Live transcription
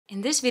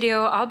In this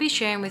video, I'll be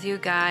sharing with you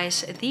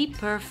guys the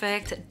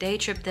perfect day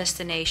trip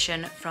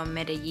destination from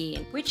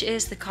Medellin, which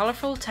is the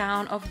colorful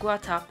town of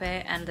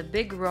Guatape and the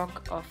big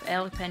rock of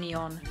El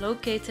Peñol,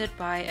 located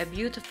by a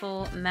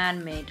beautiful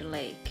man-made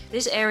lake.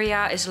 This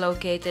area is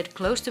located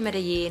close to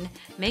Medellin,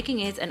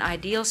 making it an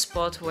ideal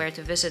spot where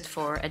to visit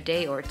for a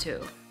day or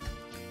two.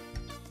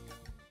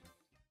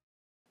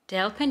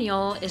 El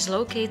Peñol is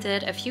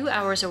located a few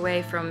hours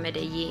away from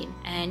Medellin,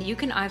 and you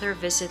can either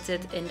visit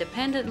it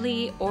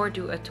independently or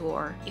do a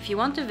tour. If you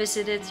want to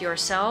visit it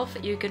yourself,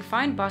 you can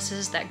find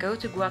buses that go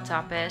to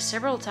Guatape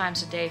several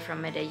times a day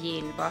from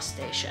Medellin bus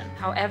station.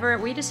 However,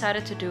 we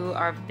decided to do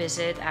our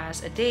visit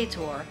as a day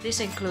tour. This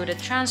included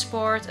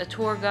transport, a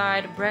tour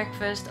guide,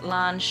 breakfast,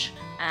 lunch,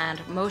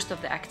 and most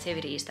of the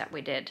activities that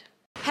we did.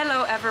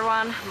 Hello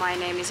everyone, my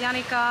name is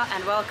Janika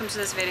and welcome to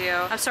this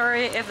video. I'm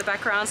sorry if the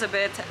background's a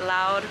bit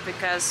loud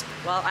because,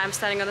 well, I'm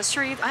standing on the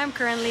street. I am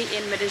currently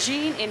in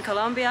Medellin in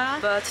Colombia,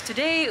 but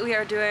today we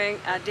are doing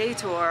a day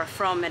tour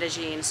from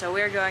Medellin. So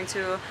we're going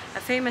to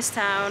a famous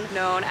town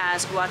known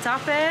as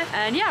Guatape,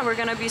 and yeah, we're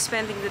gonna be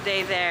spending the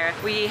day there.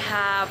 We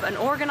have an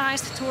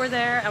organized tour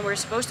there and we're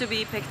supposed to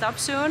be picked up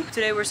soon.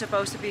 Today we're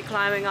supposed to be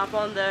climbing up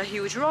on the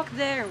huge rock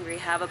there, and we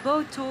have a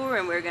boat tour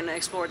and we're gonna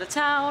explore the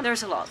town.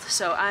 There's a lot,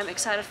 so I'm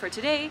excited for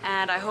today.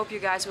 And I hope you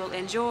guys will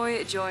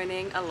enjoy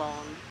joining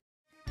along.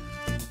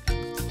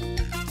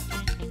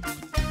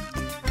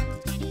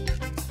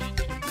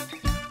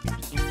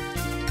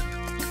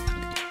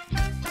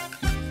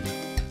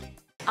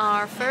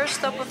 Our first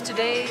stop of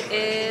today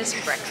is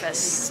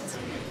breakfast.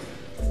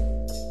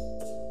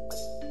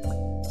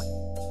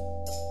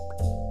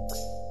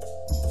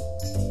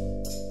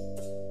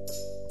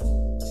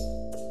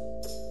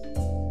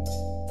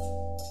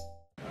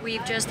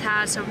 We've just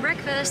had some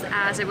breakfast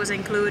as it was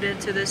included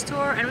to this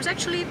tour and it was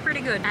actually pretty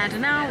good. And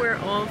now we're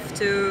off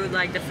to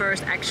like the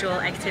first actual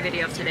activity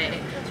of today.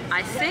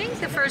 I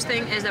think the first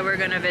thing is that we're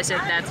gonna visit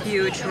that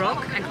huge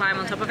rock and climb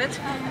on top of it,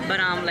 but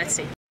let's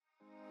see.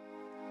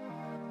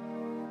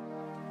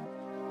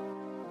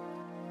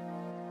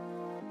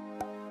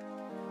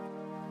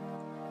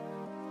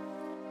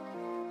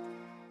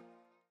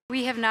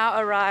 We have now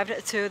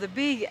arrived to the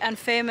big and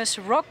famous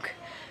rock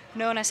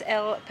known as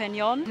El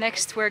Peñol.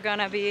 Next we're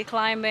gonna be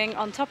climbing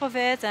on top of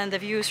it, and the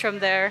views from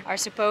there are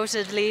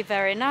supposedly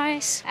very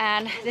nice.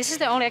 And this is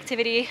the only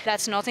activity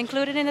that's not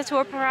included in the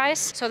tour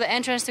price. So the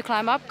entrance to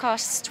climb up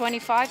costs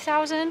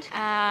 25,000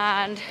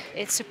 and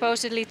it's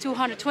supposedly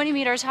 220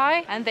 meters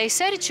high, and they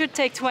said it should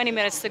take 20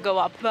 minutes to go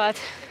up, but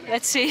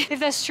let's see if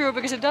that's true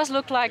because it does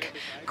look like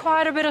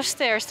quite a bit of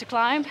stairs to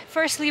climb.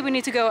 Firstly, we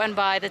need to go and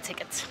buy the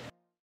ticket.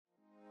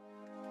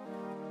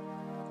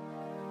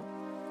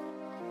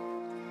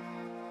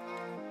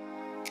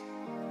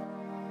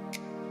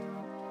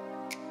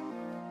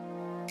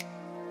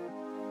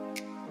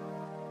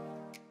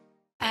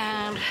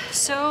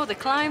 So the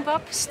climb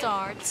up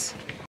starts.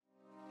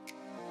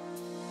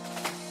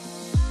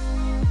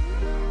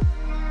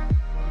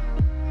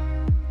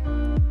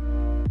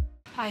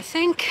 I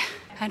think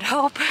and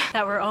hope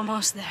that we're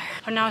almost there.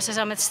 But now it says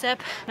I'm at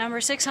step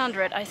number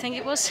 600. I think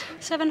it was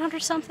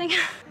 700 something.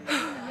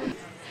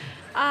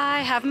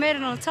 I have made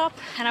it on top,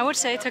 and I would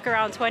say it took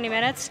around 20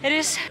 minutes. It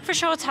is for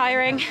sure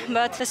tiring,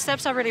 but the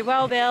steps are really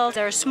well built.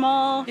 They're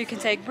small, you can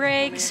take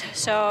breaks,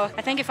 so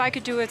I think if I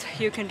could do it,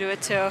 you can do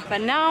it too. But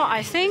now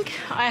I think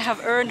I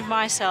have earned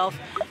myself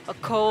a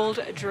cold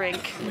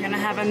drink. I'm gonna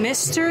have a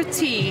Mr.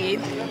 T.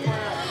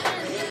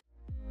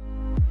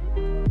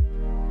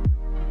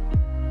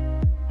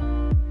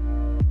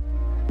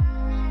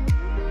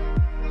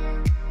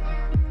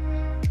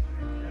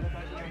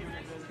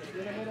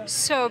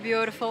 So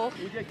beautiful.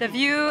 The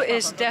view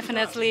is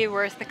definitely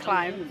worth the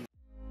climb.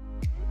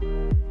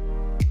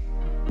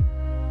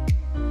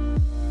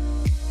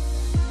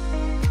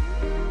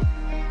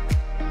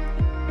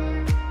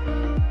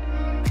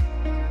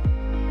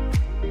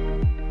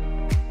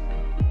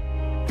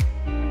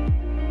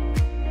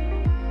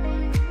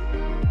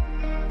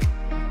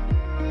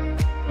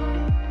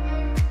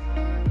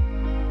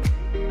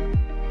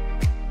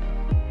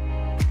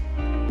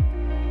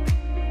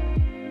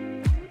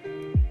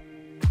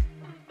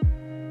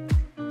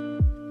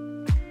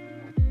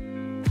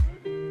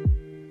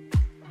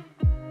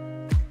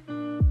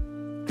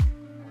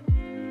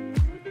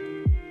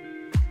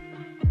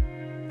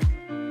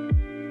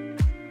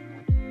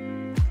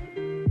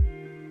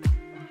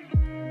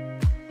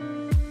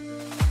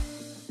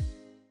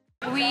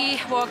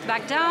 We walked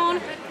back down.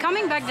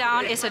 Coming back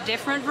down is a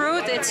different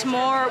route. It's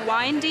more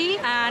windy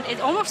and it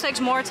almost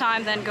takes more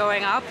time than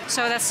going up.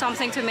 So that's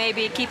something to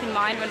maybe keep in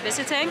mind when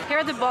visiting. Here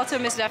at the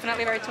bottom is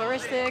definitely very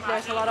touristic.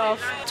 There's a lot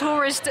of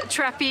tourist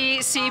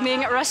trappy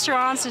seeming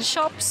restaurants and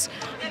shops.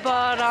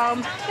 But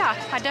yeah,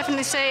 I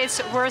definitely say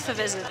it's worth a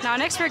visit. Now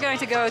next we're going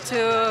to go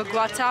to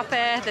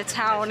Guatape, the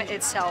town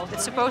itself.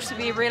 It's supposed to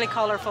be really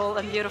colorful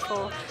and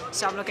beautiful,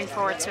 so I'm looking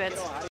forward to it.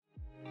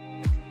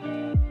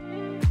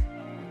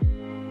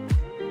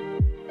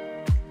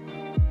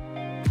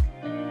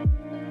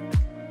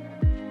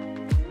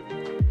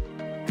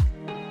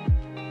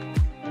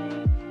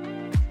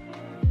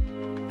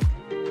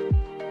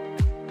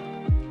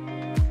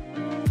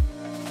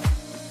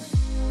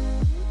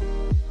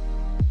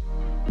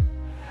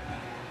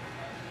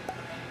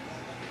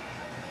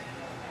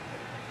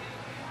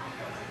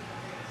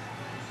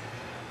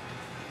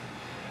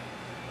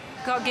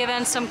 Got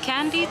given some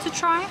candy to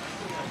try.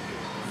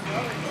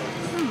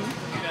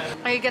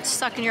 It gets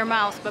stuck in your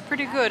mouth, but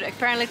pretty good.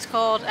 Apparently it's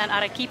called an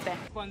arequipe.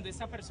 Cuando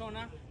esta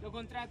persona lo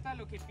contrata,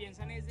 lo que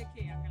piensan es de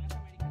que acá en las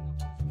Américas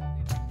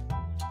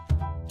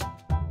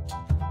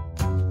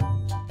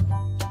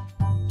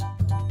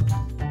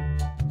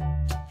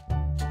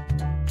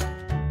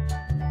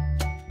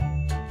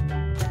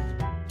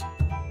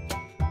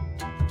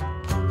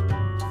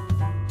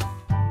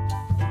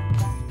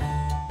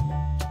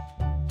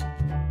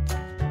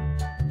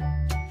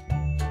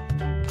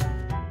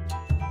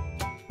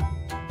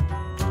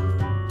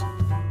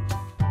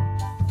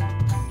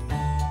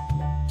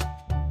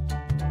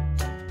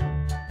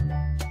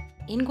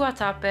In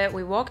Guatape,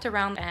 we walked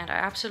around and I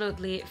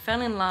absolutely fell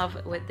in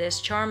love with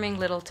this charming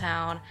little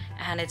town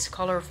and its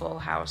colorful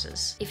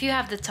houses. If you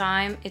have the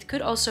time, it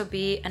could also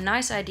be a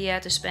nice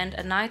idea to spend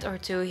a night or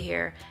two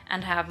here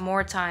and have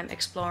more time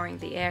exploring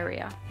the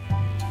area.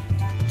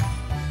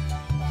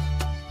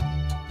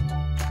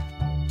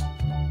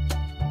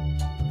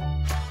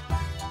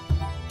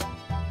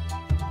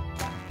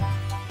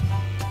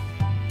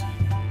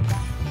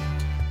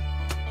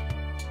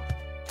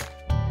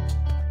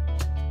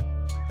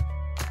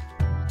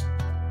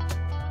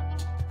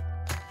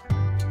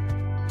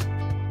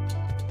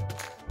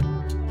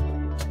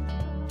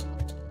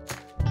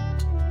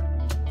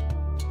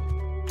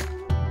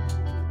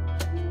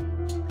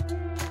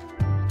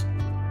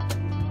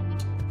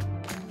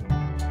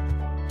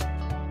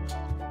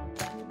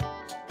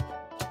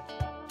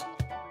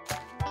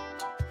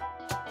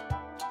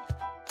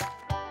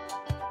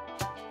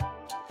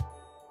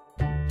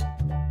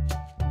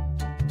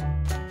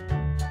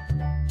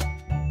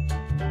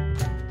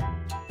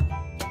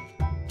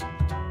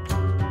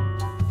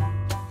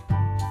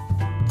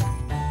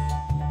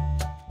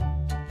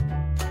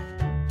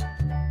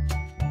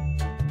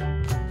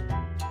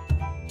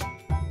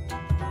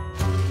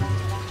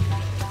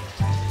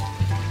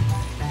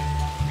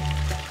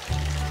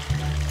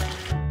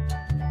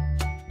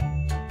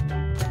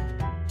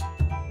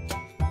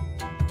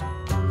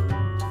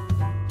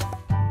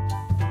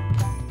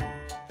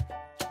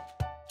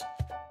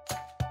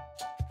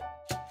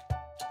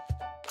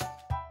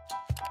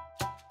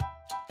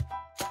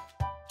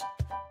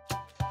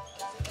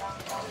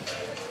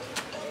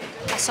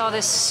 I saw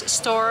this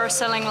store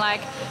selling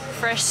like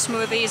fresh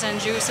smoothies and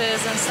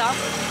juices and stuff,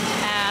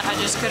 and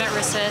I just couldn't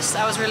resist.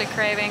 I was really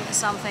craving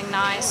something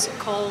nice,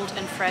 cold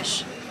and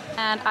fresh.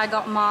 And I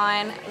got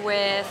mine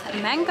with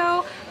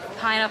mango,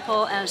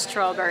 pineapple and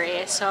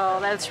strawberry, so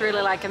that's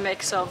really like a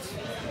mix of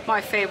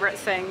my favorite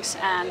things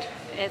and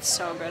it's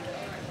so good.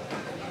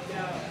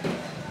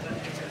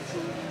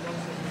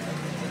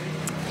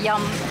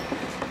 Yum!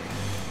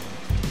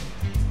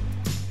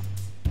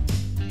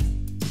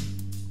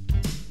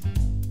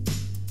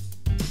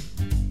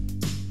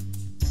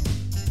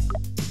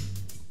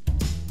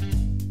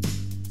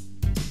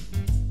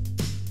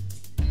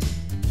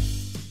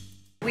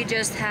 We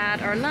just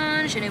had our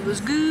lunch and it was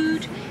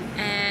good,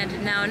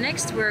 and now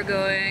next we're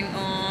going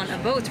on a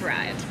boat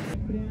ride.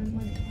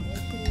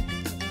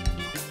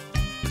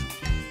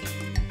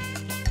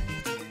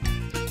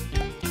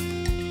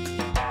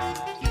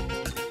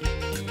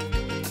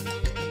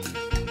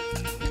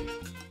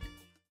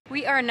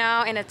 We are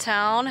now in a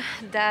town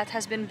that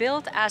has been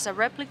built as a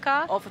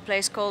replica of a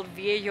place called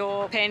Guatapé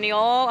El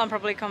Peñol. I'm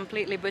probably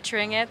completely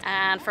butchering it,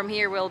 and from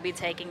here we'll be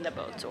taking the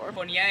boat tour.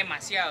 Ponía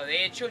demasiado.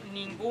 De hecho,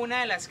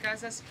 ninguna de las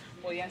casas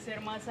podían ser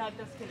más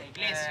altas que la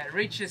iglesia.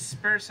 Richest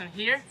person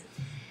here,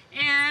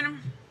 and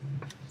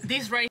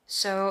this right.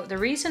 So the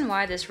reason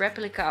why this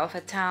replica of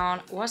a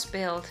town was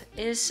built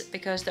is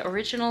because the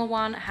original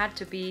one had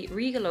to be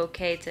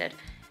relocated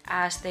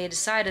as they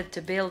decided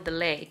to build the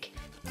lake.